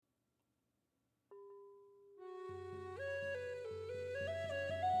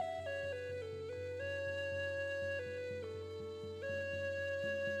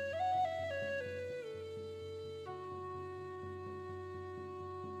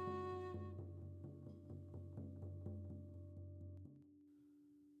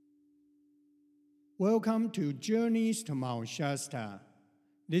Welcome to Journeys to Mount Shasta.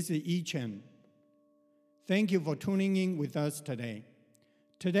 This is Yi Chen. Thank you for tuning in with us today.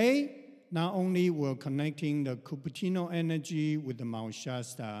 Today, not only we're connecting the Cupertino energy with the Mount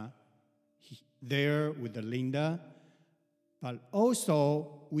Shasta, there with the Linda, but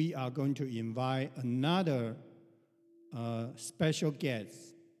also we are going to invite another special guest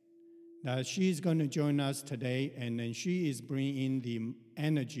that she's going to join us today, and then she is bringing the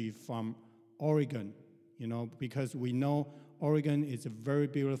energy from Oregon, because we know Oregon is a very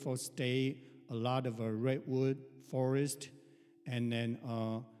beautiful state, a lot of redwood forest, and then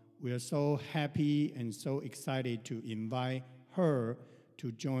we are so happy and so excited to invite her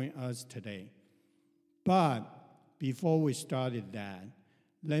to join us today. But before we started that,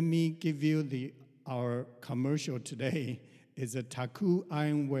 let me give you our commercial today. Is a Taku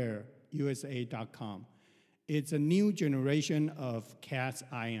Ironware, USA.com. It's a new generation of cast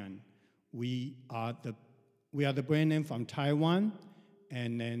iron. We are the brand name from Taiwan,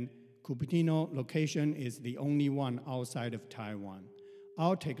 and then Cupertino location is the only one outside of Taiwan.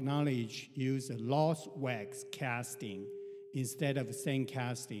 Our technology uses lost wax casting instead of sand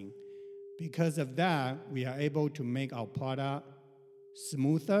casting. Because of that, we are able to make our product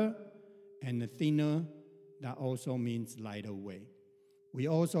smoother and thinner. That also means lighter weight. We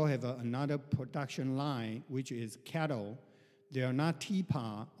also have another production line, which is kettle. They are not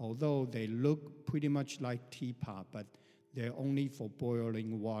teapot, although they look pretty much like teapot, but they're only for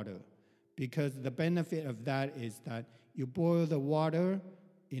boiling water. Because the benefit of that is that you boil the water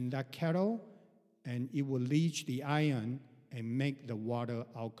in that kettle, and it will leach the iron and make the water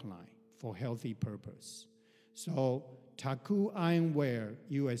alkaline for healthy purpose. So Taku Ironware,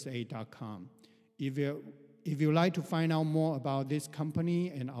 USA.com. If you like to find out more about this company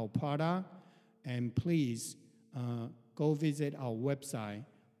and our product, and please go visit our website,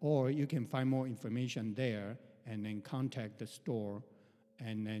 or you can find more information there and then contact the store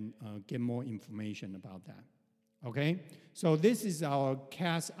and then get more information about that. Okay? So this is our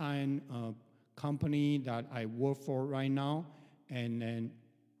cast iron company that I work for right now, and then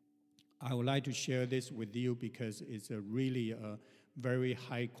I would like to share this with you because it's a really very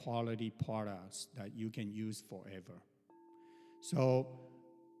high quality products that you can use forever. So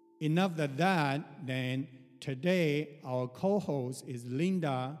enough of that, then today our co-host is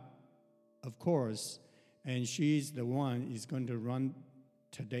Linda, of course, and she's the one who's going to run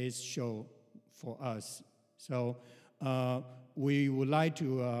today's show for us. So we would like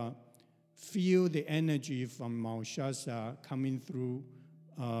to feel the energy from Mount Shasta coming through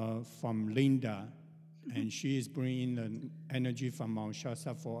from Linda. And she is bringing the energy from Mount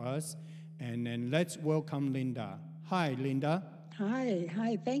Shasta for us. And then let's welcome Linda. Hi, Linda.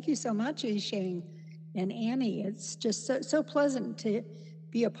 Hi. Thank you so much, Yisheng and Annie. It's just so pleasant to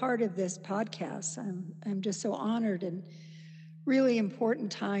be a part of this podcast. I'm just so honored, and really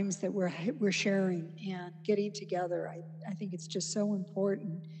important times that we're sharing and getting together. I think it's just so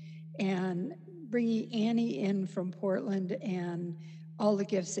important. And bringing Annie in from Portland and all the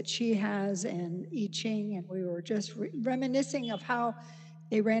gifts that she has, and I Ching, and we were just reminiscing of how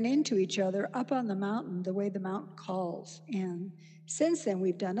they ran into each other up on the mountain, the way the mountain calls. And since then,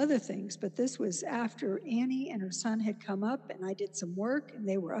 we've done other things, but this was after Annie and her son had come up, and I did some work, and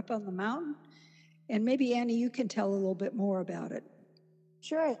they were up on the mountain. And maybe, Annie, you can tell a little bit more about it.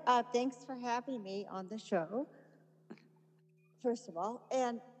 Sure. Thanks for having me on the show, first of all.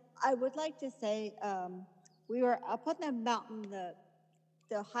 And I would like to say we were up on the mountain, the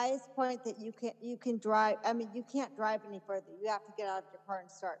highest point that you can drive. I mean, you can't drive any further. You have to get out of your car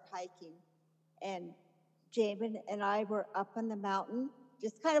and start hiking. And Jamin and I were up on the mountain,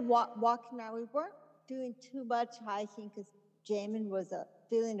 just kind of walking around. We weren't doing too much hiking because Jamin was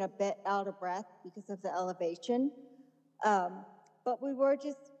feeling a bit out of breath because of the elevation. But we were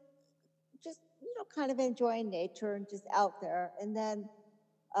just kind of enjoying nature and just out there. And then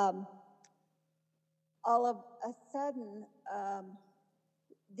all of a sudden,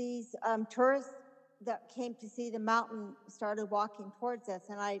 these tourists that came to see the mountain started walking towards us,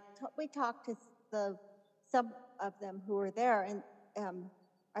 and we talked to some of them who were there, and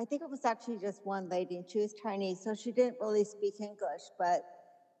I think it was actually just one lady, and she was Chinese, so she didn't really speak English. But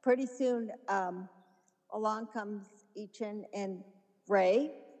pretty soon, along comes I Ching and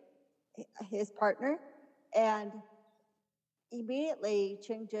Ray, his partner, and immediately I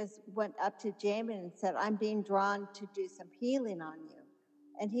Ching just went up to Jamin and said, "I'm being drawn to do some healing on you."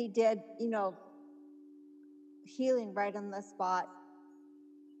 And he did, healing right on the spot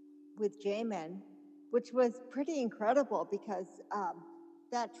with Jamin, which was pretty incredible because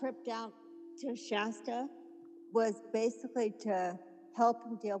that trip down to Shasta was basically to help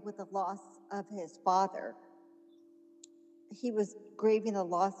him deal with the loss of his father. He was grieving the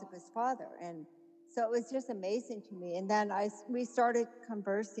loss of his father, and so it was just amazing to me. And then we started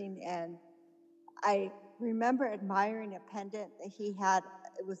conversing, and I remember admiring a pendant that he had.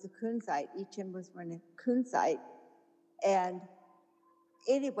 It was a kunzite. Ichin was wearing a kunzite. And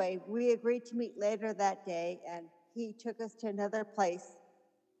anyway, we agreed to meet later that day, and he took us to another place.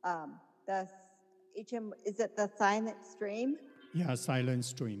 Ichin, is it the Silent Stream? Yeah, silent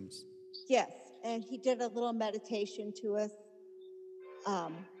streams. Yes, and he did a little meditation to us,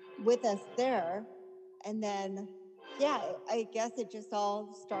 with us there. And then, yeah, I guess it just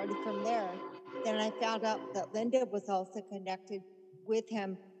all started from there. Then I found out that Linda was also connected with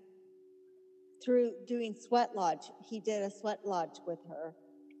him through doing Sweat Lodge. He did a Sweat Lodge with her.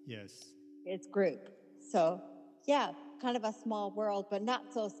 Yes. His group. So, yeah, kind of a small world, but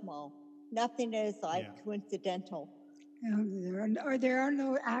not so small. Nothing is coincidental. There are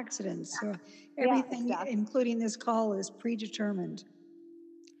no accidents. So Yeah, everything, exactly. including this call, is predetermined.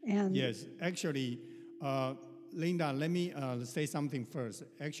 And Yes, actually, Linda, let me say something first.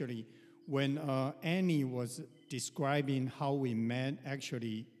 Actually, when Annie was describing how we met,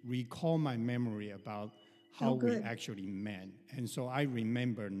 actually recall my memory about how we actually met. And so I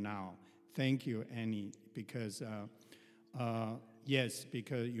remember now. Thank you, Annie, because yes,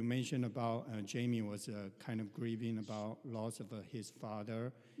 because you mentioned about Jamie was kind of grieving about loss of his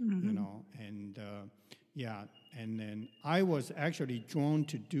father, you know, and yeah, and then I was actually drawn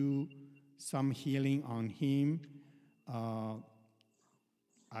to do some healing on him.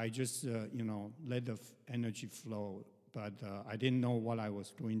 I just, you know, let the energy flow, but I didn't know what I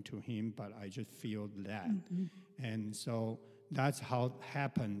was doing to him, but I just feel that. And so that's how it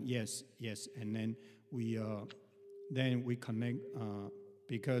happened, yes. And then we connect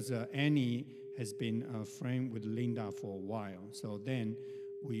because Annie has been a friend with Linda for a while. So then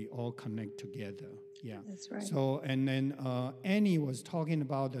we all connect together. Yeah, that's right. So and then Annie was talking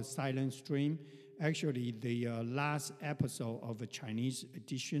about the silent stream. Actually, the last episode of the Chinese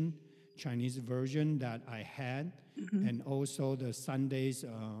edition, Chinese version that I had, and also the Sunday's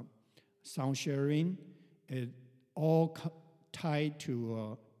sound sharing, it all tied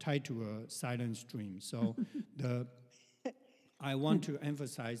to a silent stream. So I want to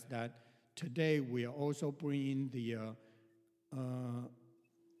emphasize that today we are also bringing the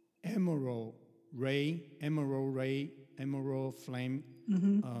emerald flame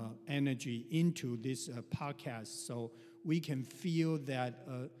energy into this podcast, so we can feel that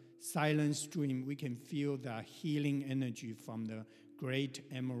silent stream. We can feel the healing energy from the great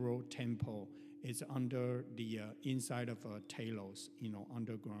Emerald Temple. It's under the inside of Talos, you know,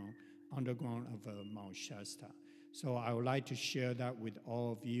 underground of Mount Shasta. So I would like to share that with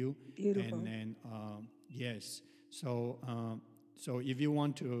all of you. Beautiful. And then yes, so if you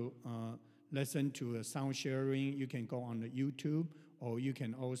want to listen to a sound sharing, you can go on the YouTube, or you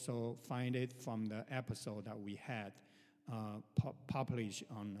can also find it from the episode that we had published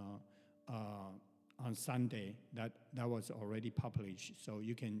on Sunday. That was already published, so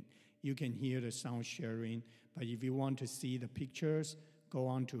you can hear the sound sharing. But if you want to see the pictures, go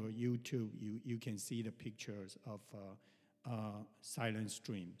on to YouTube. You can see the pictures of silent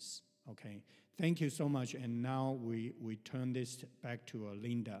streams. Okay, thank you so much. And now we turn this back to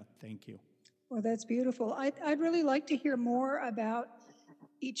Linda. Thank you. Well, that's beautiful. I'd really like to hear more about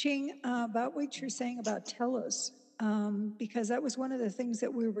I Ching, about what you're saying about Telos, because that was one of the things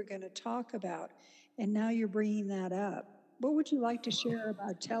that we were going to talk about, and now you're bringing that up. What would you like to share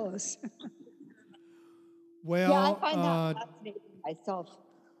about Telos? Well, yeah, I find that fascinating myself.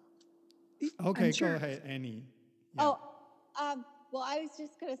 Okay, go ahead, Annie. Yeah. Well, I was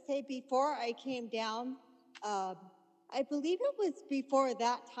just going to say, before I came down, I believe it was before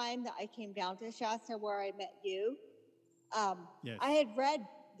that time that I came down to Shasta where I met you. Yes. I had read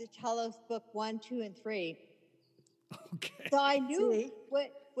the Telos book 1, 2, and 3. Okay. So I knew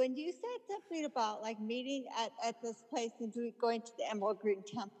when you said something about like meeting at this place and going to the Emerald Green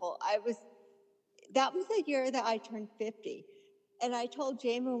Temple, that was the year that I turned 50. And I told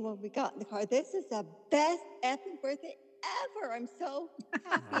Jamie when we got in the car, this is the best effing birthday ever. I'm so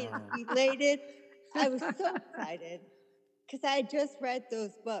happy and elated. I was so excited because I had just read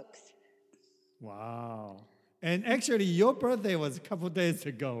those books. Wow. And actually, your birthday was a couple days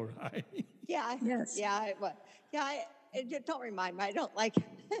ago, right? Yeah. Yes. Yeah, it was. Yeah, don't remind me. I don't like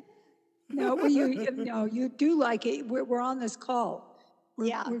it. No, well, you do like it. We're on this call.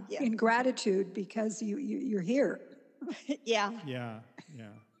 We're in gratitude because you're here. Yeah. Yeah.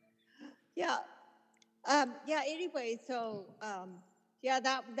 Anyway, so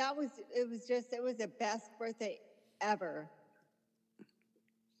it was the best birthday ever.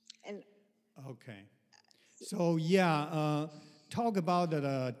 And Okay. So yeah, talk about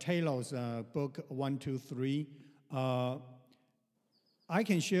the Taylor's book 1, 2, 3. I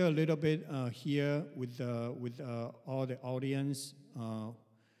can share a little bit here with all the audience.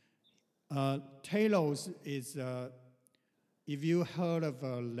 Talos is, if you heard of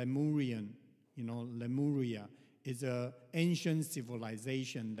Lemurian, Lemuria is an ancient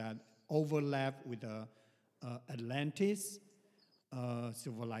civilization that overlapped with Atlantis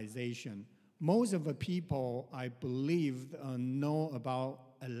civilization. Most of the people, I believe, know about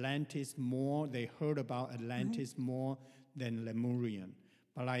Atlantis more. They heard about Atlantis more than Lemurian.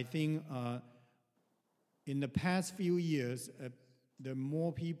 But I think in the past few years, the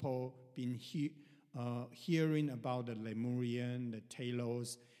more people been hearing about the Lemurian, the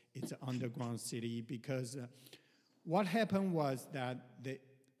Talos, it's an underground city, because what happened was that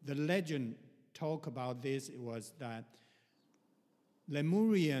the legend talk about this was that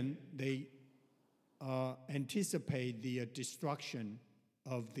Lemurian, they anticipate the destruction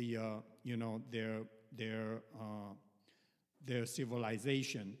of the their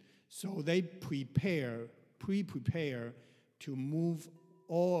civilization. So they prepare to move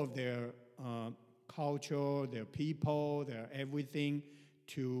all of their culture, their people, their everything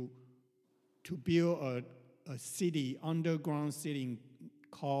to build a city, underground city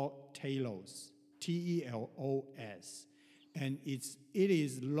called Talos, Telos, and it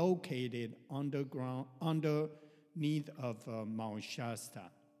is located underground, underneath of Mount Shasta.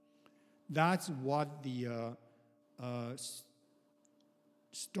 That's what the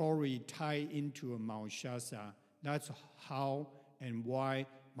story tie into Mount Shasta. That's how and why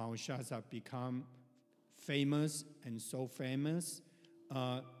Mount Shasta become famous and so famous.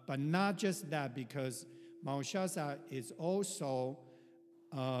 But not just that, because Mount Shasta is also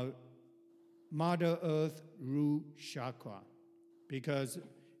Mother Earth root chakra, because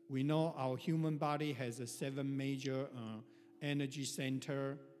we know our human body has a 7 major energy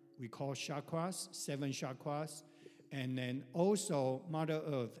center we call chakras, 7 chakras, and then also Mother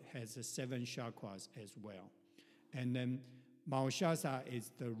Earth has 7 chakras as well. And then Mount Shasta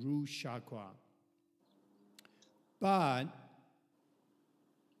is the root chakra. But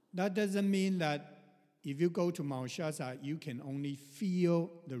that doesn't mean that if you go to Mount Shasta, you can only feel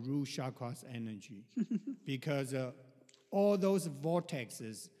the root chakra's energy, because all those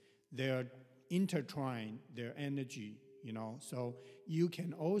vortexes, they're intertwined, their energy, So you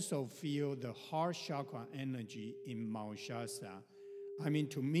can also feel the heart chakra energy in Mount Shasta. I mean,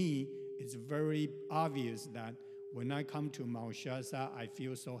 to me, it's very obvious that when I come to Mount Shasta, I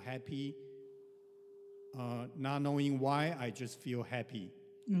feel so happy. Not knowing why, I just feel happy.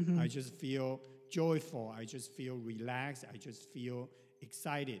 Mm-hmm. I just feel joyful. I just feel relaxed. I just feel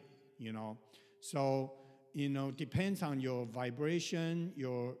excited, So, depends on your vibration,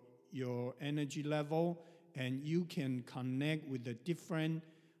 your energy level, and you can connect with the different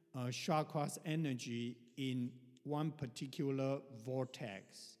chakras energy in one particular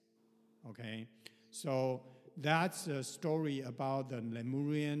vortex, okay? So that's a story about the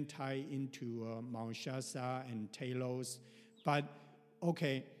Lemurian tie into Mount Shasta and Talos. But,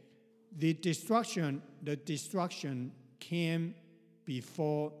 okay, the destruction came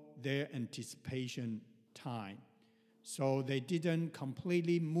before their anticipation time. So they didn't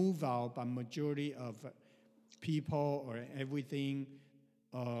completely move out, but majority of people or everything,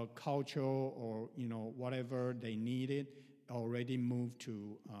 culture or whatever they needed, already moved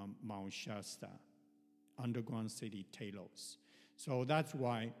to Mount Shasta, underground city Talos. So that's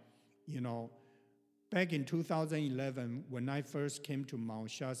why, back in 2011, when I first came to Mount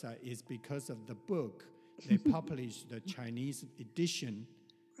Shasta, is because of the book. They published the Chinese edition,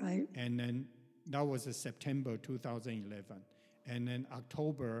 right? And then that was September 2011. And then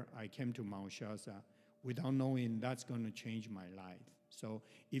October, I came to Mount Shasta without knowing that's going to change my life. So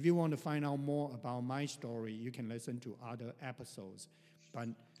if you want to find out more about my story, you can listen to other episodes. But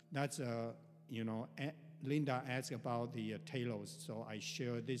that's, Linda asked about the Talos, so I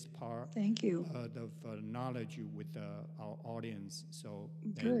share this part. Thank you. The knowledge with our audience, so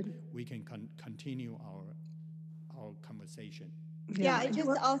Good. We can continue our conversation. Yeah, I just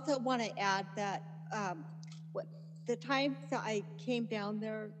also want to add that the times that I came down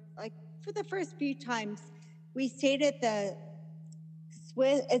there, like for the first few times, we stayed at the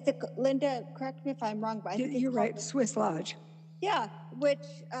Swiss. Linda, correct me if I'm wrong, but I think you're right. Swiss Lodge. Yeah, which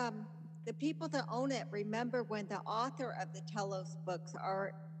the people that own it remember when the author of the Telos books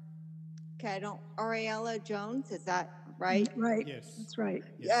are, Ariella Jones, is that right? Right. Yes. That's right.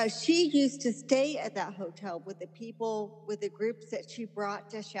 Yes. She used to stay at that hotel with the people, with the groups that she brought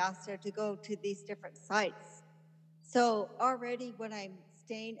to Shasta to go to these different sites. So already when I'm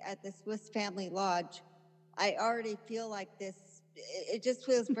staying at the Swiss Family Lodge, I already feel like this, it just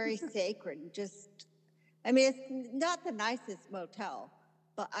feels very sacred. I mean, it's not the nicest motel,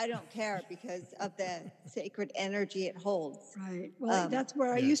 but I don't care because of the sacred energy it holds. Right. Well, that's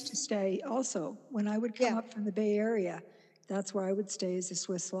where I used to stay also. When I would come up from the Bay Area, that's where I would stay, as a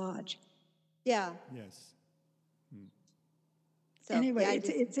Swiss Lodge. Yeah. Yes. So, anyway,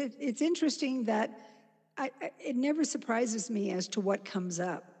 it's interesting that it never surprises me as to what comes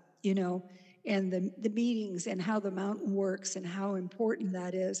up, you know, and the meetings and how the mountain works and how important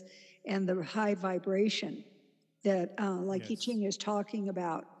that is, and the high vibration that, like I Ching is talking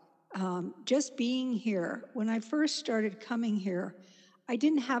about. Just being here, when I first started coming here, I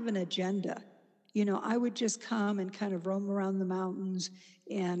didn't have an agenda. You know, I would just come and kind of roam around the mountains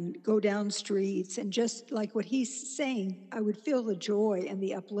and go down streets, and just like what he's saying, I would feel the joy and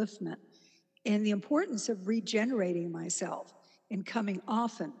the upliftment and the importance of regenerating myself and coming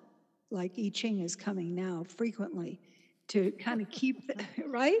often, like I Ching is coming now frequently, to kind of keep,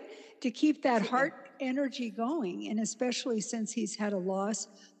 right? To keep that heart energy going. And especially since he's had a loss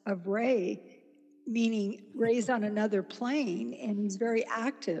of Ray, meaning Ray's on another plane, and he's very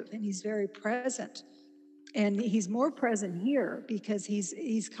active and he's very present. And he's more present here because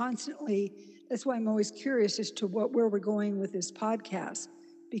he's constantly, that's why I'm always curious as to where we're going with this podcast,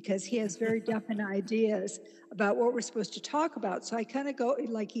 because he has very definite ideas about what we're supposed to talk about. So I kind of go,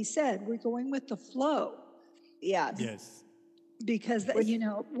 like he said, we're going with the flow. Yes. Yes. Because, you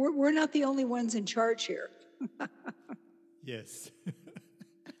know, we're not the only ones in charge here. Yes.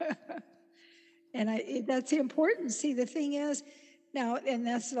 And that's important. See, the thing is, now, and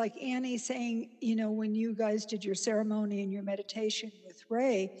that's like Annie saying, you know, when you guys did your ceremony and your meditation with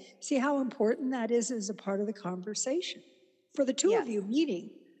Ray, see how important that is as a part of the conversation. For the two of you meeting,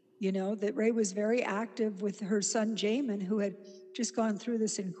 you know, that Ray was very active with her son, Jamin, who had just gone through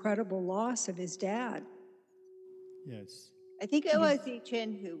this incredible loss of his dad. Yes. I think it was I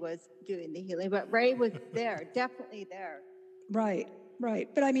Ching who was doing the healing, but Ray was there, definitely there. Right.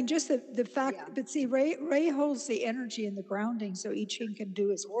 Right. But I mean, just the fact, but see, Ray holds the energy and the grounding so I Ching can do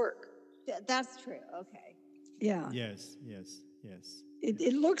his work. That's true. Okay. Yeah. Yes, yes, yes.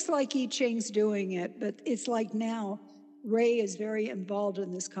 It looks like I Ching's doing it, but it's like now Ray is very involved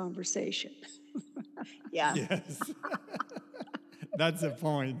in this conversation. Yeah. Yes. That's the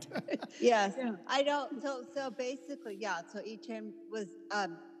point. Yes. Yeah. I don't. So basically, so I Ching was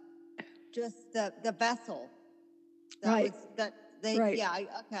just the vessel. Right. Right. Yeah.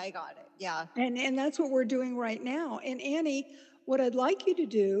 I got it. Yeah. And that's what we're doing right now. And Annie, what I'd like you to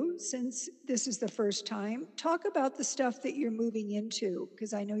do, since this is the first time, talk about the stuff that you're moving into,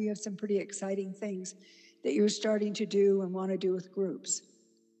 because I know you have some pretty exciting things that you're starting to do and want to do with groups.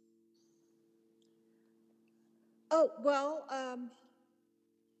 Oh, well,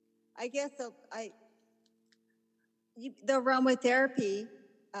 I guess the aromatherapy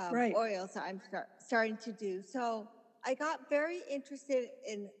oils I'm starting to do. So I got very interested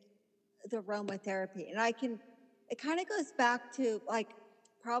in the aromatherapy, and it kind of goes back to, like,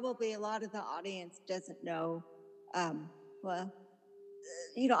 probably a lot of the audience doesn't know. Well,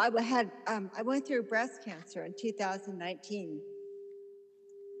 you know, I went through breast cancer in 2019.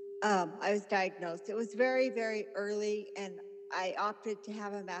 I was diagnosed. It was very, very early, and I opted to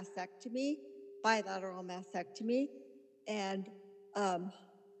have a mastectomy, bilateral mastectomy. And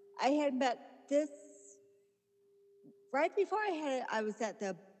I had met this right before I was at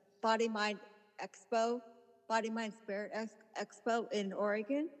the Body Mind Spirit Expo in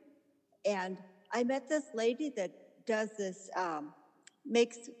Oregon. And I met this lady that does this,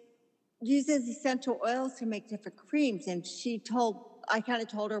 uses essential oils to make different creams. And I kind of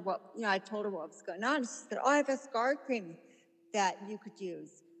told her I told her what was going on. She said, "Oh, I have a scar cream that you could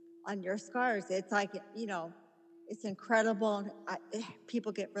use on your scars. It's like, you know, it's incredible. And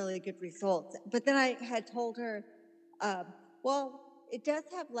people get really good results." But then I had told her, well, it does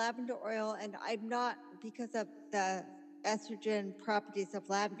have lavender oil, and I'm not, because of the estrogen properties of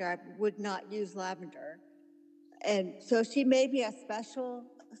lavender, I would not use lavender. And so she made me a special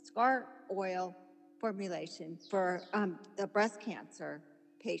scar oil formulation for the breast cancer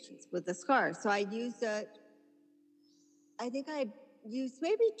patients with the scars. So I used it. I think I used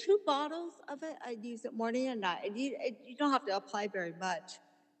maybe 2 bottles of it. I use it morning and night. And you don't have to apply very much.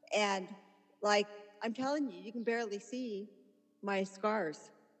 And, like, I'm telling you, you can barely see my scars.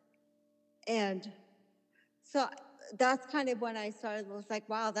 And so that's kind of when I started, was like,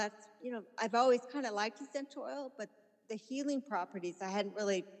 wow, that's, you know, I've always kind of liked essential oil, but the healing properties I hadn't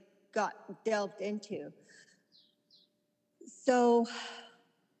really delved into. So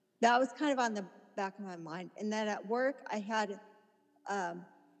that was kind of on the back of my mind. And then at work, I had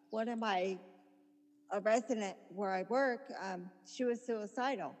one of my a resident where I work, she was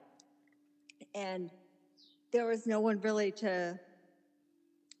suicidal, and there was no one really to.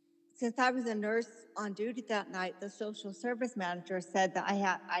 Since I was a nurse on duty that night, the social service manager said that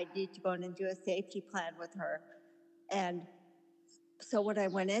I need to go in and do a safety plan with her, and so when I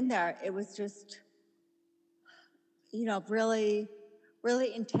went in there, it was just, really,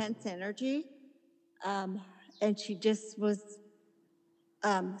 really intense energy, and she just was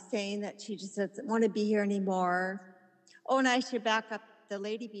saying that she just doesn't want to be here anymore. Oh, and I should back up. The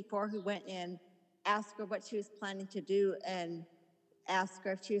lady before who went in asked her what she was planning to do and asked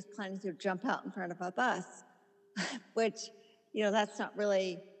her if she was planning to jump out in front of a bus, which, that's not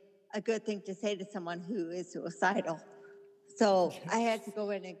really a good thing to say to someone who is suicidal. So I had to go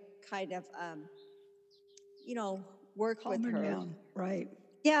in and kind of, work Calm with her. Down. Right.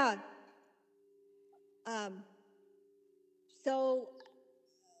 Yeah. So,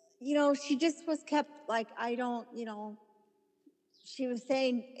 she just was kept like, I don't, she was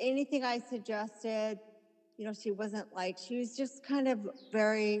saying anything I suggested, she wasn't like, she was just kind of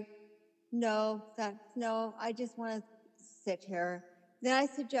very, no, I just want to sit here. Then I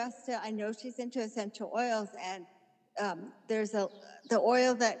suggested, I know she's into essential oils, and there's the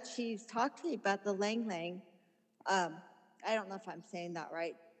oil that she's talked to me about, the Lang Lang. I don't know if I'm saying that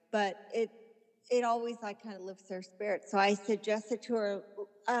right, but it always like kind of lifts her spirit. So I suggested to her,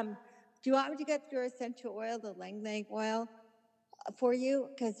 do you want me to get your essential oil, the Lang Lang oil, for you?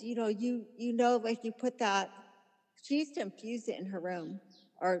 Because if you put that, she used to infuse it in her room,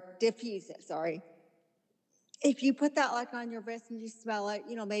 or diffuse it. Sorry. If you put that like on your wrist and you smell it,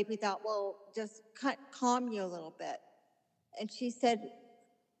 maybe that will just calm you a little bit. And she said,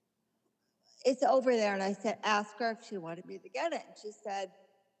 it's over there. And I said, ask her if she wanted me to get it. And she said,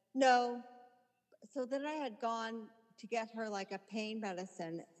 no. So then I had gone to get her like a pain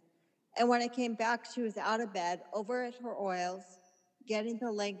medicine. And when I came back, she was out of bed, over at her oils, getting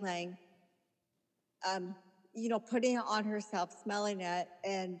the Lang Lang, putting it on herself, smelling it.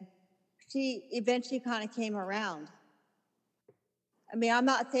 And she eventually kind of came around. I mean, I'm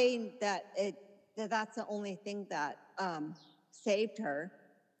not saying that that's the only thing that saved her.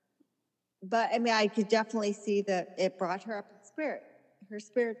 But I mean, I could definitely see that it brought her up in spirit, her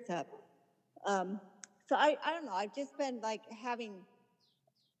spirits up. So I don't know. I've just been like having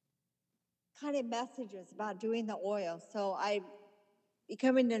kind of messages about doing the oil. So I'm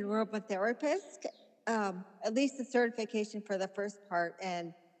becoming an aromatherapist, at least the certification for the first part.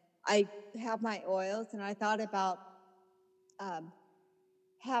 And I have my oils, and I thought about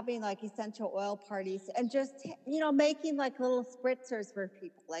having like essential oil parties and just, making like little spritzers for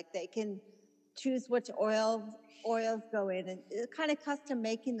people. Like they can choose which oils go in, and kind of custom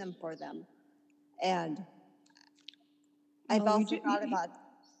making them for them. And I've also thought about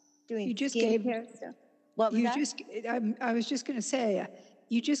doing skincare stuff. What was that? I was just going to say,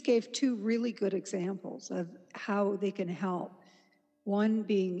 you just gave two really good examples of how they can help. One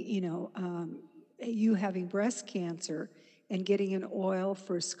being, you having breast cancer and getting an oil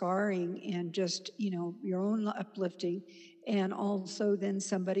for scarring and just, your own uplifting, and also then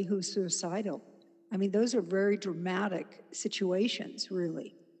somebody who's suicidal. I mean, those are very dramatic situations,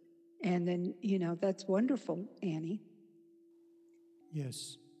 really. And then, that's wonderful, Annie.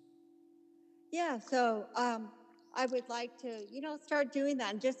 Yes. Yeah, so I would like to, start doing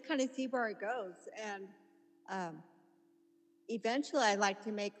that and just kind of see where it goes. And eventually I'd like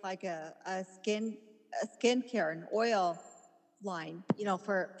to make like a skincare, an oil line,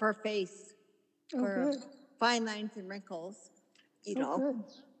 for face, for fine lines and wrinkles, Good.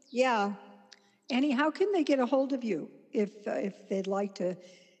 Yeah. Annie, how can they get a hold of you if they'd like to,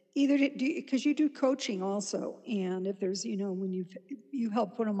 either because you do coaching also, and if there's, when you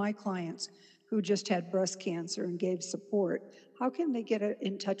helped one of my clients who just had breast cancer and gave support, how can they get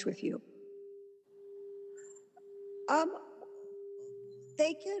in touch with you?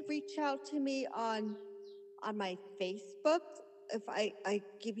 They could reach out to me on my Facebook if I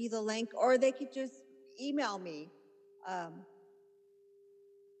give you the link, or they could just email me.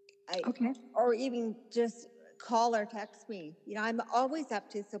 Or even just call or text me. I'm always up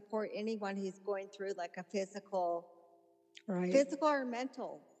to support anyone who's going through like a physical or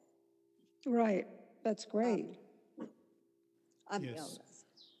mental. Right. That's great. Yes.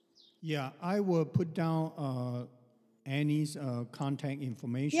 Yeah, I will put down Annie's contact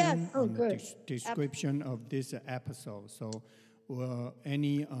information on the description of this episode. So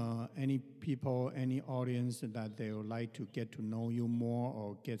any people, any audience that they would like to get to know you more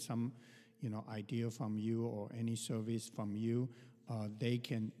or get some idea from you or any service from you,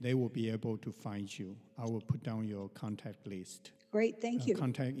 they will be able to find you. I will put down your contact list. Great, thank you.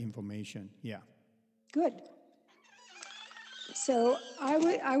 Contact information, yeah. Good. So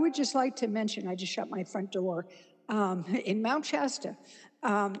I would just like to mention, I just shut my front door, in Mount Shasta.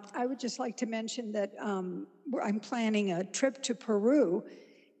 I would just like to mention that I'm planning a trip to Peru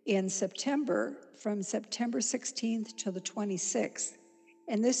in September, from September 16th to the 26th.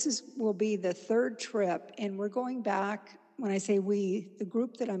 And will be the third trip, and we're going back. When I say we, the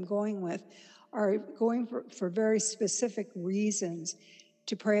group that I'm going with are going for very specific reasons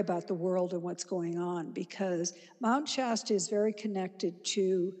to pray about the world and what's going on, because Mount Shasta is very connected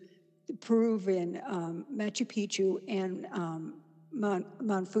to the Peruvian Machu Picchu and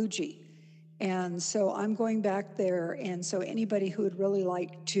Mount Fuji. And so I'm going back there, and so anybody who would really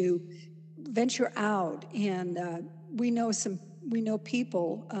like to venture out, and we know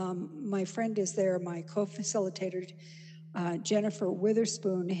people. My friend is there, my co-facilitator, Jennifer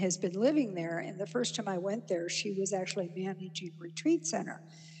Witherspoon, has been living there, and the first time I went there, she was actually managing a retreat center.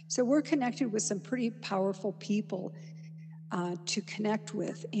 So we're connected with some pretty powerful people to connect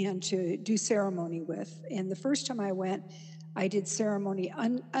with and to do ceremony with. And the first time I went, I did ceremony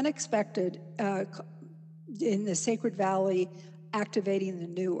unexpected in the Sacred Valley, activating the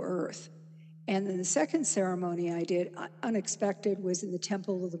new earth. And then the second ceremony I did, unexpected, was in the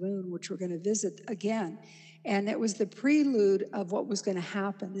Temple of the Moon, which we're going to visit again. And it was the prelude of what was going to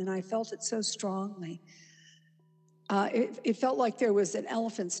happen, and I felt it so strongly. It felt like there was an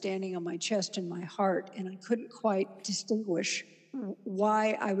elephant standing on my chest and my heart, and I couldn't quite distinguish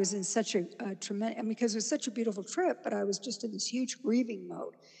why I was in such a tremendous, because it was such a beautiful trip, but I was just in this huge grieving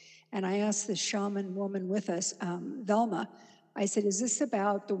mode. And I asked the shaman woman with us, Velma, I said, is this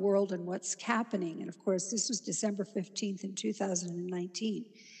about the world and what's happening? And of course, this was December 15th in 2019.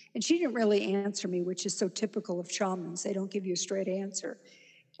 And she didn't really answer me, which is so typical of shamans. They don't give you a straight answer.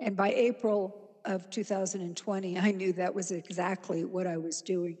 And by April of 2020, I knew that was exactly what I was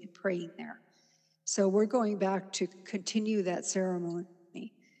doing and praying there. So we're going back to continue that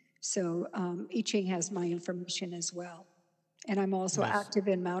ceremony. So I Ching has my information as well. And I'm also active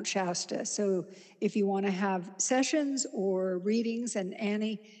in Mount Shasta. So if you want to have sessions or readings, and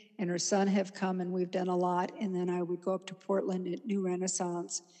Annie and her son have come, and we've done a lot. And then I would go up to Portland at New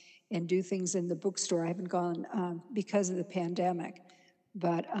Renaissance and do things in the bookstore. I haven't gone because of the pandemic.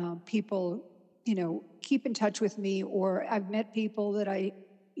 But people, keep in touch with me, or I've met people that I,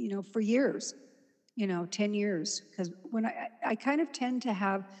 for years, 10 years. Because when I kind of tend to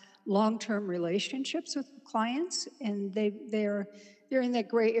have long-term relationships with clients, and they're in that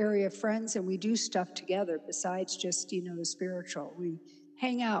gray area of friends, and we do stuff together besides just the spiritual. We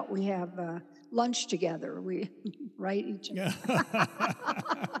hang out, we have lunch together, we write each other.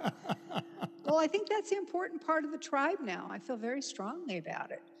 Well, I think that's the important part of the tribe now. I feel very strongly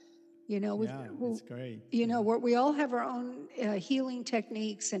about it. It's great. We all have our own healing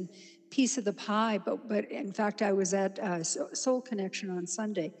techniques and piece of the pie, but in fact, I was at Soul Connection on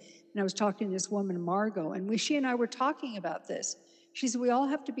Sunday, and I was talking to this woman, Margot, and she and I were talking about this. She said, we all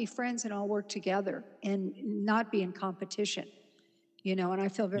have to be friends and all work together and not be in competition, and I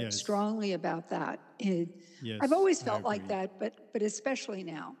feel very strongly about that. I've always felt like that, but especially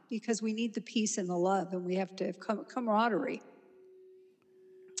now, because we need the peace and the love, and we have to have camaraderie.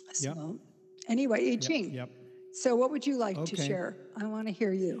 So anyway, I Ching. So what would you like to share? I want to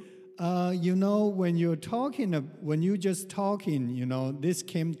hear you. When you're just talking, this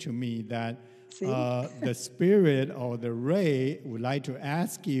came to me that the spirit or the Ray would like to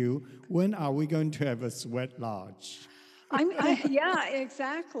ask you, when are we going to have a sweat lodge? Yeah,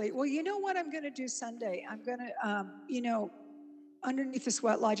 exactly. Well, you know what I'm going to do Sunday? I'm going to, underneath the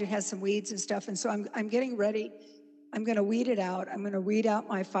sweat lodge, it has some weeds and stuff. And so I'm getting ready. I'm going to weed it out. I'm going to weed out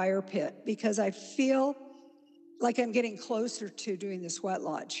my fire pit, because I feel like I'm getting closer to doing the sweat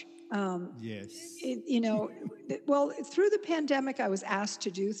lodge. Well, through the pandemic, I was asked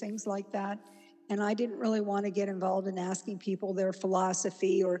to do things like that. And I didn't really want to get involved in asking people their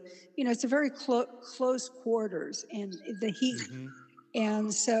philosophy, or, it's a very close quarters and the heat. Mm-hmm.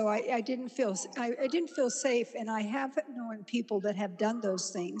 And so I didn't feel safe. And I have known people that have done those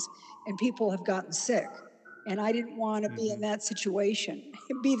things, and people have gotten sick. And I didn't want to be in that situation,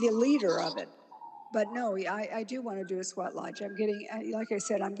 be the leader of it. But no, I do want to do a sweat lodge. Like I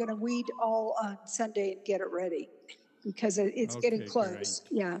said, I'm going to weed all on Sunday and get it ready, because it's getting close.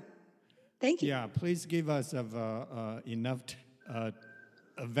 Great. Yeah. Thank you. Yeah, please give us enough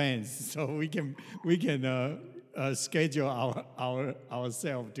advance so we can schedule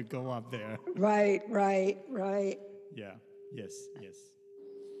ourselves to go up there. Right. Yeah. Yes.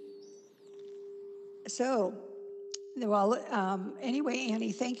 So, Well, anyway,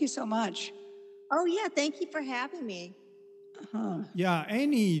 Annie, thank you so much. Oh, yeah. Thank you for having me. Yeah,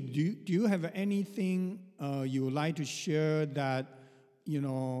 Annie, do you have anything you would like to share that,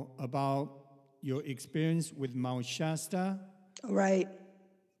 about your experience with Mount Shasta? Right.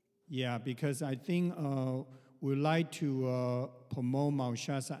 Yeah, because I think we like to promote Mount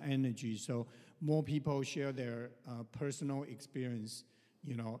Shasta energy, so more people share their personal experience.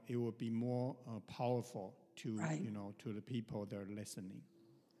 It will be more powerful to Right. to the people that are listening.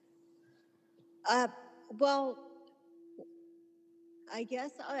 Well, I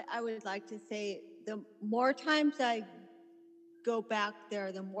guess I would like to say the more times I go back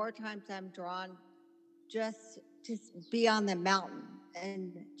there, the more times I'm drawn just to be on the mountain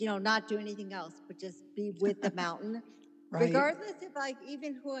and, not do anything else, but just be with the mountain, Right. regardless of like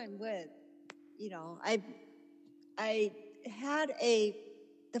even who I'm with. I had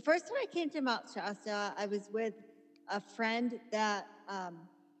the first time I came to Mount Shasta, I was with a friend that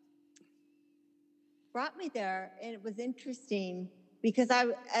brought me there, and it was interesting because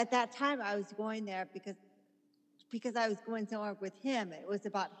at that time I was going there because I was going somewhere with him. It was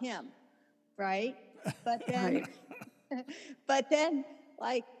about him, right? But then, Right. but then,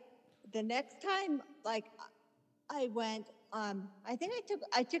 like the next time, like I went, I think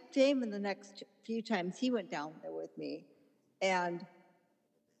I took Damon the next few times he went down there with me, and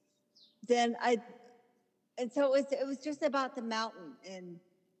then and so it was just about the mountain and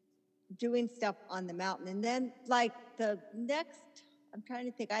doing stuff on the mountain. And then like the next, I'm trying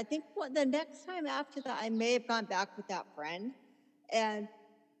to think, I think the next time after that, I may have gone back with that friend, and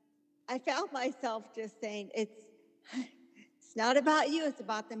I found myself just saying, it's not about you, it's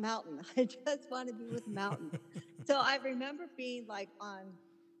about the mountain. I just want to be with the mountain. So I remember being like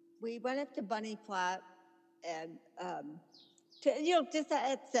we went up to Bunny Flat and, just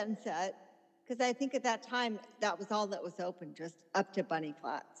at sunset, because I think at that time that was all that was open, just up to Bunny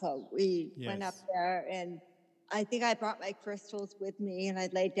Flat. So we went up there, and I think I brought my crystals with me, and I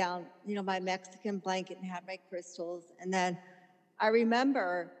laid down, my Mexican blanket and had my crystals. And then I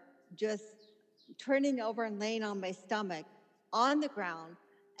remember just turning over and laying on my stomach on the ground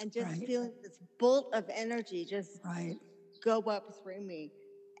and just Right. feeling this bolt of energy just Right. go up through me.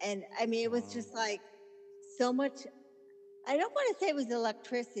 And I mean, it was just like so much. I don't want to say it was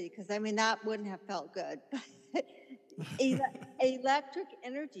electricity, because I mean, that wouldn't have felt good. Electric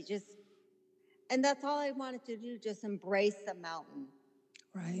energy, and that's all I wanted to do, just embrace the mountain.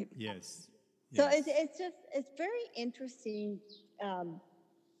 Right. Yes. So it's very interesting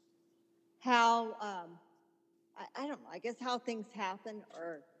how, I don't know, I guess how things happen,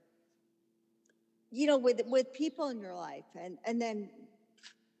 or, with people in your life. And then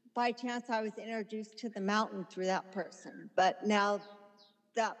by chance, I was introduced to the mountain through that person. But now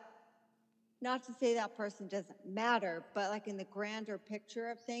that, not to say that person doesn't matter, but like in the grander picture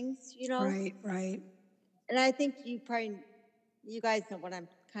of things, Right. Right. And I think you guys know what I'm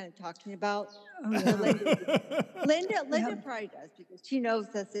kind of talking about. Oh, yeah. Linda probably does, because she knows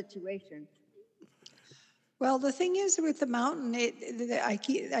the situation. Well, the thing is with the mountain,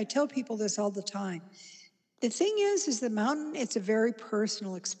 I tell people this all the time. The thing is the mountain, it's a very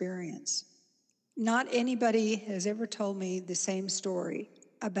personal experience. Not anybody has ever told me the same story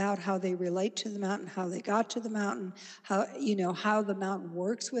about how they relate to the mountain, how they got to the mountain, how the mountain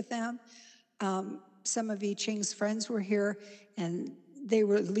works with them. Some of I Ching's friends were here, and they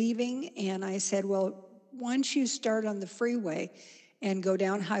were leaving, and I said, well, once you start on the freeway and go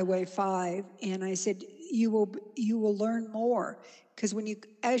down Highway 5, and I said, you will learn more, because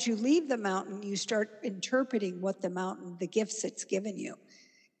as you leave the mountain, you start interpreting what the mountain, the gifts it's given you,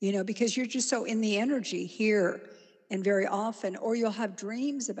 because you're just so in the energy here, and very often, or you'll have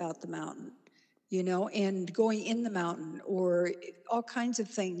dreams about the mountain, and going in the mountain, or all kinds of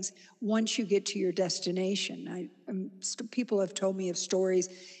things once you get to your destination. People have told me of stories,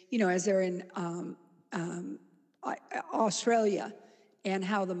 as they're in Australia, and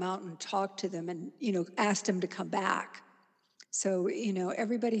how the mountain talked to them and, asked them to come back. So,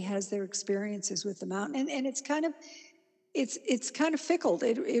 everybody has their experiences with the mountain, and it's kind of fickle.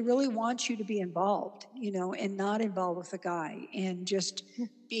 It really wants you to be involved, and not involved with a guy, and just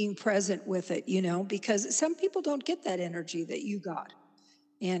being present with it, because some people don't get that energy that you got,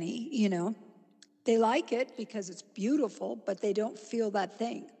 Annie. They like it because it's beautiful, but they don't feel that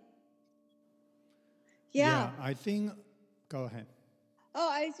thing. Yeah. I think, go ahead. Oh,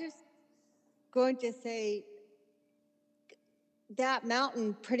 I was just going to say that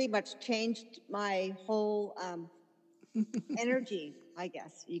mountain pretty much changed my whole energy, I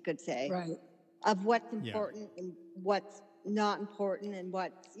guess you could say. Right. Of what's important and what's not important, and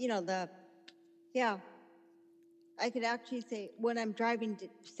what's, I could actually say when I'm driving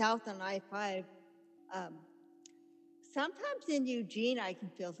south on I-5, sometimes in Eugene I can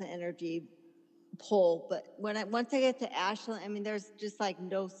feel the energy pull, but once I get to Ashland, I mean, there's just like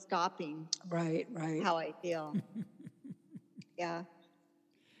no stopping. Right. How I feel. Yeah.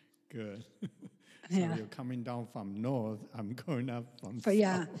 Good. So Yeah. you're coming down from north. I'm going up from But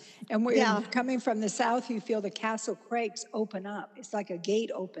yeah, south. and we're Yeah. coming from the south. You feel the Castle Craigs open up. It's like a gate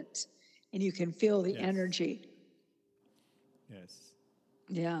opens, and you can feel the Yes. energy. Yes.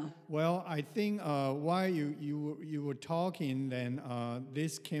 Yeah. Well, I think while you were talking, then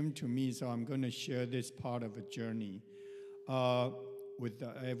this came to me, so I'm going to share this part of a journey with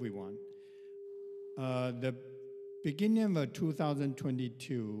everyone. The beginning of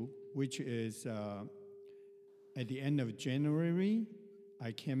 2022, which is at the end of January,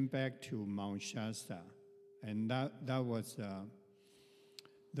 I came back to Mount Shasta, and that was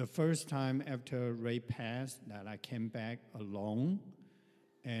the first time after Ray passed that I came back alone.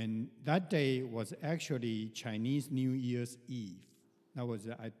 And that day was actually Chinese New Year's Eve. That was,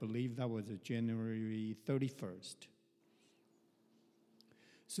 I believe, that was January 31st.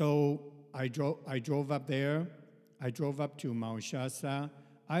 So I drove up there. I drove up to Mount Shasta.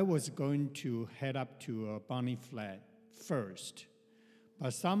 I was going to head up to Bonnie Flat first,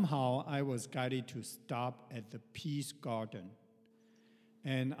 but somehow I was guided to stop at the Peace Garden.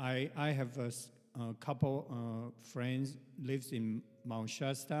 And I have a couple friends lives in Mount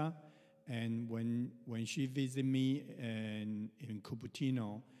Shasta, and when she visited me in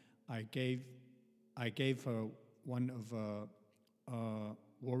Cupertino, I gave her one of a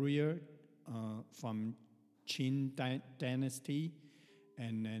warrior from Qin dynasty,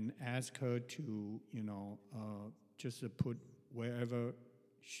 and then asked her to just put wherever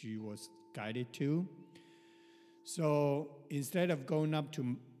she was guided to. So instead of going up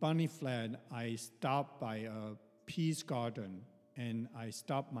to Bunny Flat, I stopped by a Peace Garden, and I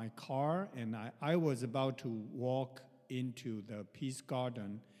stopped my car, and I was about to walk into the Peace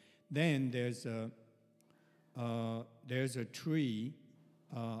Garden. Then there's a tree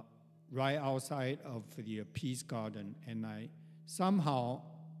right outside of the Peace Garden, and I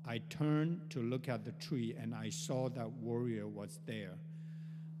turned to look at the tree, and I saw that warrior was there.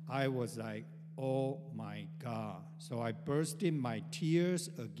 I was like, oh my God. So I burst in my tears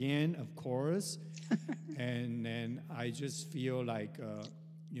again, of course. And then I just feel like,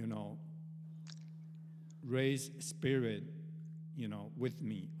 Ray's spirit, with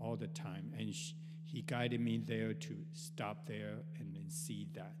me all the time. And he guided me there to stop there and then see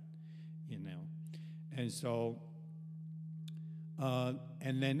that, And so,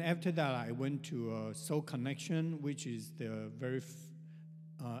 and then after that, I went to Soul Connection, which is the very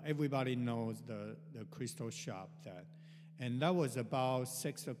everybody knows the crystal shop and that was about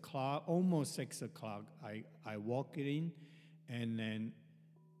 6 o'clock, almost 6 o'clock. I walked in, and then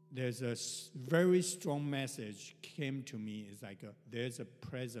there's a very strong message came to me. It's like, there's a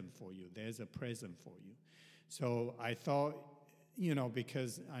present for you. There's a present for you. So I thought,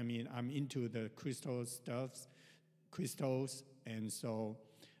 because I'm into the crystals, and so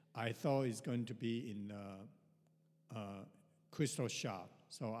I thought it's going to be in the crystal shop.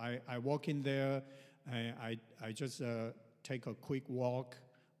 So I walk in there, I just take a quick walk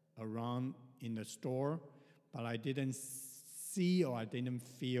around in the store, but I didn't see or I didn't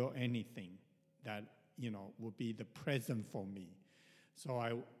feel anything that, would be the present for me.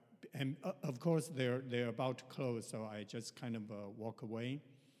 So and of course they're about to close, so I just kind of walk away.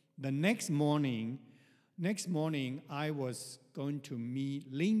 The next morning, I was going to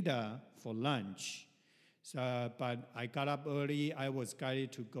meet Linda for lunch. So, but I got up early. I was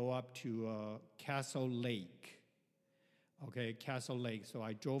guided to go up to Castle Lake. Okay, Castle Lake. So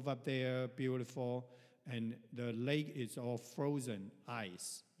I drove up there, beautiful, and the lake is all frozen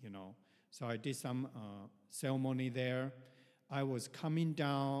ice, So I did some ceremony there. I was coming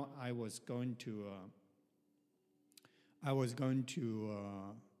down. I was going to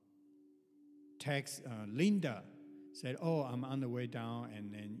text Linda. Said, "Oh, I'm on the way down,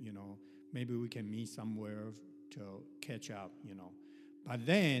 and then maybe we can meet somewhere to catch up, But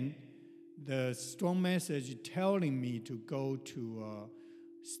then the strong message telling me to go to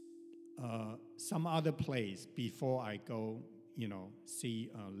some other place before I go, see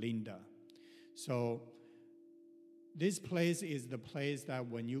Linda. So this place is the place that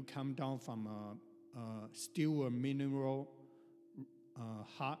when you come down from Stewart Mineral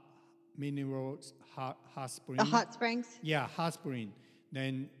Hot Spring. The hot springs? Yeah, hot spring.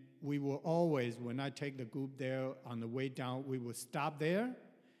 Then we will always, when I take the group there on the way down, we will stop there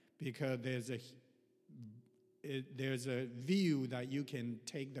because there's a view that you can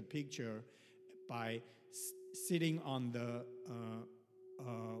take the picture by sitting on the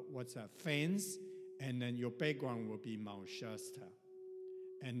fence, and then your background will be Mount Shasta.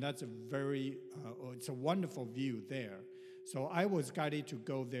 And that's it's a wonderful view there. So I was guided to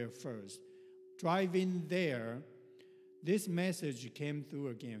go there first. Driving there, this message came through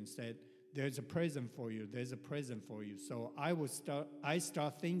again, said, there's a present for you, there's a present for you. So I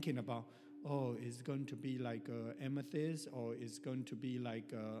start thinking about, it's going to be like amethyst, or it's going to be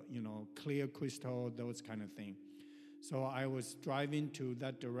like clear crystal, those kind of things. So I was driving to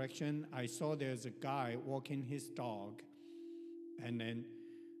that direction. I saw there's a guy walking his dog, and then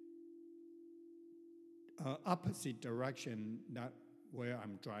opposite direction that where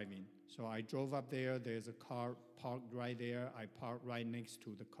I'm driving. So I drove up there. There's a car parked right there. I parked right next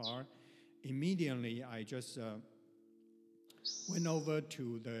to the car. Immediately, I just went over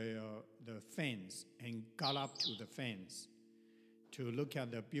to the fence and got up to the fence to look at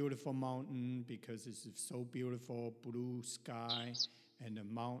the beautiful mountain, because it's so beautiful, blue sky and the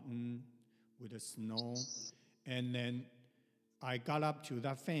mountain with the snow. And then I got up to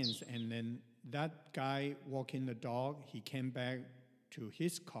that fence, and then that guy walking the dog, he came back to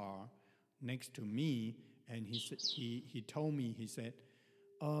his car next to me, and he told me, he said,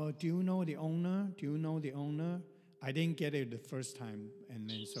 do you know the owner? Do you know the owner? I didn't get it the first time, and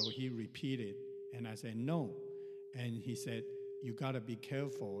then so he repeated, and I said, no. And he said, you gotta be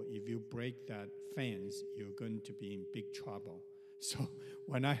careful. If you break that fence, you're going to be in big trouble. So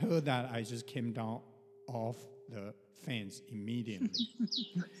when I heard that, I just came down off the fence immediately.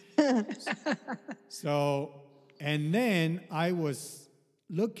 So, and then I was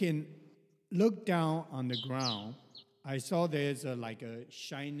looked down on the ground. I saw there's like a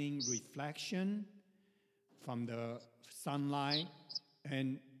shining reflection from the sunlight,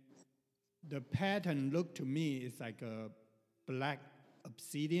 and the pattern looked to me is like a black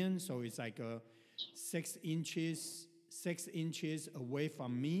obsidian, so it's like a 6 inches away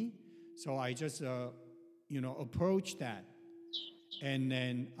from me. So I just approached that, and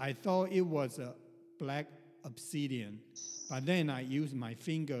then I thought it was a black obsidian, but then I used my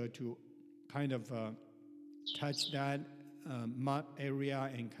finger to kind of touch that mud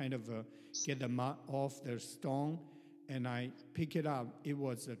area and kind of get the mud off the stone, and I pick it up. It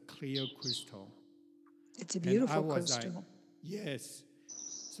was a clear crystal. It's a beautiful crystal. Like, yes.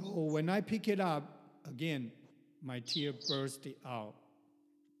 So when I pick it up, again, my tear burst out.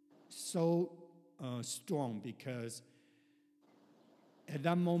 So strong, because at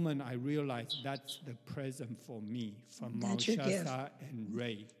that moment I realized that's the present for me from Mount Shasta and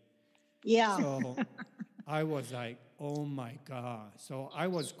Ray. Yeah. So I was like, oh my God. So I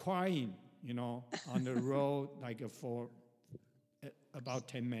was crying, on the road like for about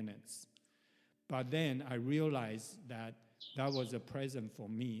 10 minutes. But then I realized that was a present for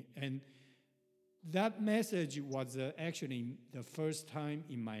me. And that message was actually the first time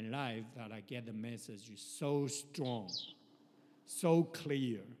in my life that I get the message so strong, so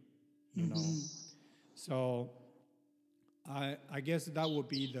clear, you know. So I guess that would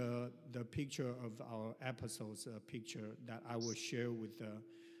be the picture of our episodes, picture that I will share with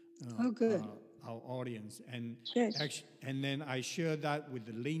our audience. And and then I share that with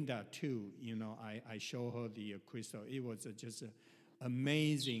Linda too. I show her the crystal. It was just an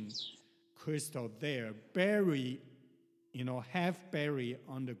amazing crystal there, buried, half buried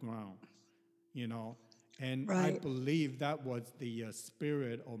underground, and I believe that was the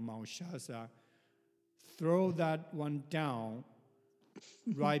spirit of Mount Shasta. Throw that one down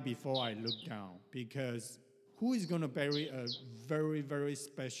right before I look down, because who is going to bury a very, very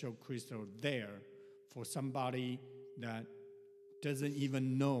special crystal there for somebody that doesn't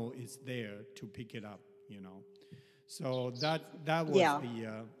even know it's there to pick it up, So that was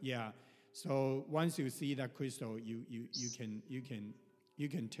So once you see that crystal, you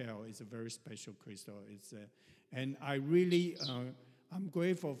can tell it's a very special crystal. And I really I'm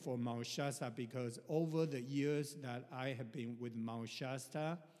grateful for Mount Shasta, because over the years that I have been with Mount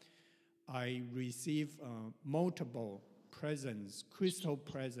Shasta, I received multiple presents, crystal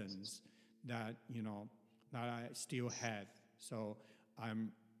presents that that I still have. So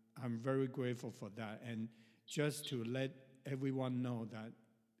I'm very grateful for that. And just to let everyone know that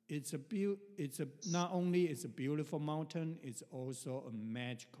not only it's a beautiful mountain, it's also a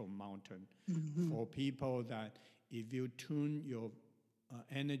magical mountain for people that if you tune your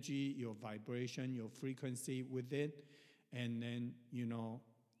energy, your vibration, your frequency with it, and then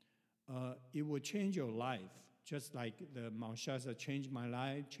it will change your life, just like the Mount Shasta changed my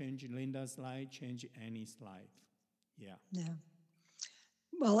life, changed Linda's life, changed Annie's life. Yeah.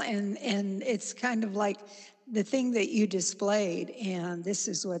 Well, and it's kind of like the thing that you displayed, and this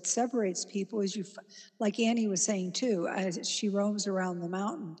is what separates people is like Annie was saying too, as she roams around the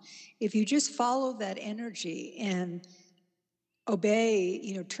mountain. If you just follow that energy and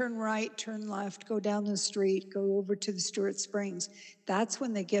obey, turn right, turn left, go down the street, go over to the Stewart Springs, that's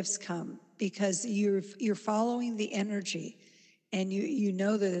when the gifts come, because you're following the energy, and you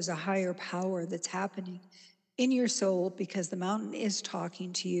know that there's a higher power that's happening in your soul because the mountain is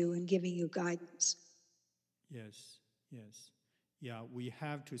talking to you and giving you guidance. Yes, yes. Yeah, we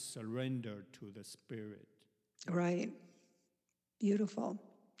have to surrender to the Spirit. Right. Beautiful.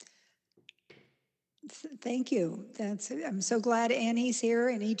 Thank you. I'm so glad Annie's here,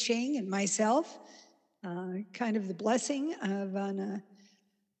 and I Ching and myself. Kind of the blessing of on a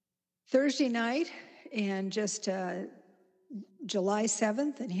Thursday night, and just July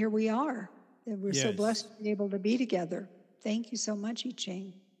 7th, and here we are. And we're so blessed to be able to be together. Thank you so much, I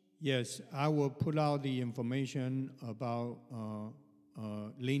Ching. Yes, I will put out the information about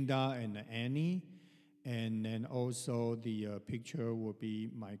Linda and Annie, and then also the picture will be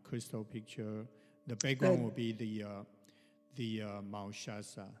my crystal picture. The background will be the Mount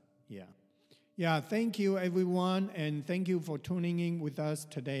Shasta. Yeah. Yeah, thank you everyone, and thank you for tuning in with us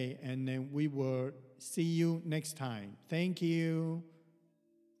today, and then we will see you next time. Thank you.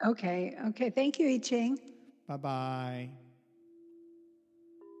 Okay, thank you, I Ching. Bye-bye.